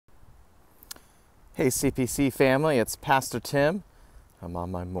Hey CPC family, it's Pastor Tim. I'm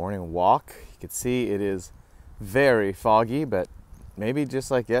on my morning walk. You can see it is very foggy, but maybe just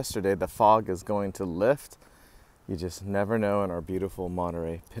like yesterday, the fog is going to lift. You just never know in our beautiful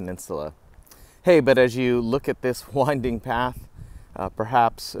Monterey Peninsula. Hey, but as you look at this winding path,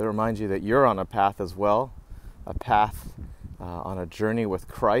 perhaps it reminds you that you're on a path as well, a path on a journey with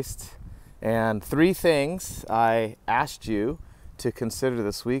Christ. And three things I asked you to consider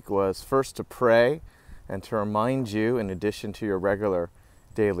this week was first to pray and to remind you, in addition to your regular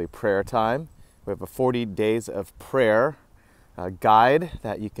daily prayer time, we have a 40 days of prayer guide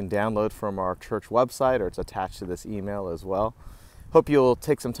that you can download from our church website, or it's attached to this email as well. Hope you'll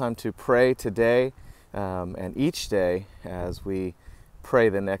take some time to pray today and each day as we pray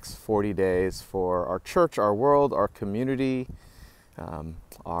the next 40 days for our church, our world, our community,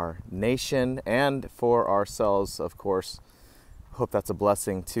 our nation, and for ourselves, of course. Hope that's a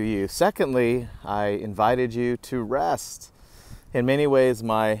blessing to you. Secondly, I invited you to rest. In many ways,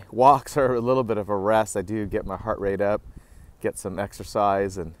 my walks are a little bit of a rest. I do get my heart rate up, get some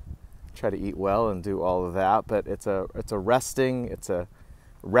exercise, and try to eat well and do all of that. But it's a resting, it's a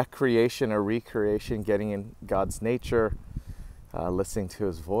recreation, a recreation, getting in God's nature, listening to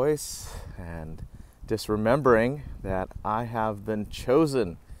His voice, and just remembering that I have been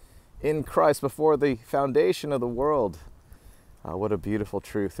chosen in Christ before the foundation of the world. What a beautiful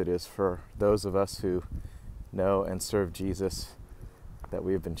truth it is for those of us who know and serve Jesus, that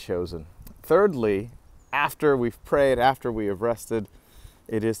we have been chosen. Thirdly, after we've prayed, after we have rested,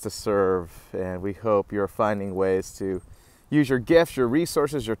 it is to serve. And we hope you're finding ways to use your gifts, your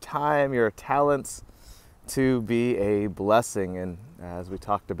resources, your time, your talents to be a blessing. And as we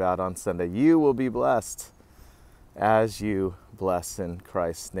talked about on Sunday, you will be blessed as you bless in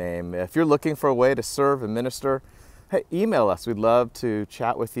Christ's name. If you're looking for a way to serve and minister, hey, email us. We'd love to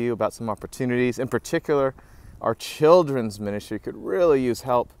chat with you about some opportunities. In particular, our children's ministry could really use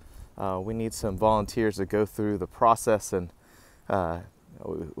help. We need some volunteers to go through the process, and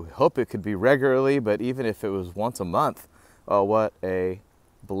we hope it could be regularly, but even if it was once a month, what a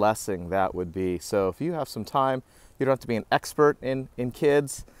blessing that would be. So if you have some time, you don't have to be an expert in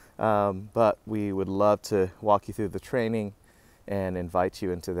kids, but we would love to walk you through the training and invite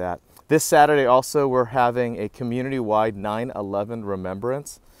you into that. This Saturday also, we're having a community-wide 9/11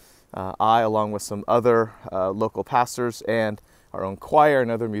 remembrance. I, along with some other local pastors and our own choir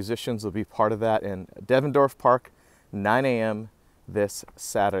and other musicians, will be part of that in Devendorf Park, 9 a.m. this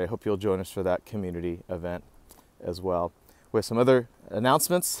Saturday. I hope you'll join us for that community event as well. We have some other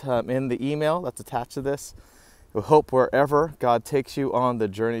announcements in the email that's attached to this. We hope wherever God takes you on the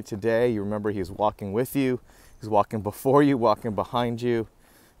journey today, you remember He's walking with you, He's walking before you, walking behind you.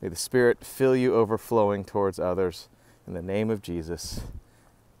 May the Spirit fill you overflowing towards others. In the name of Jesus,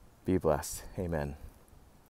 be blessed. Amen.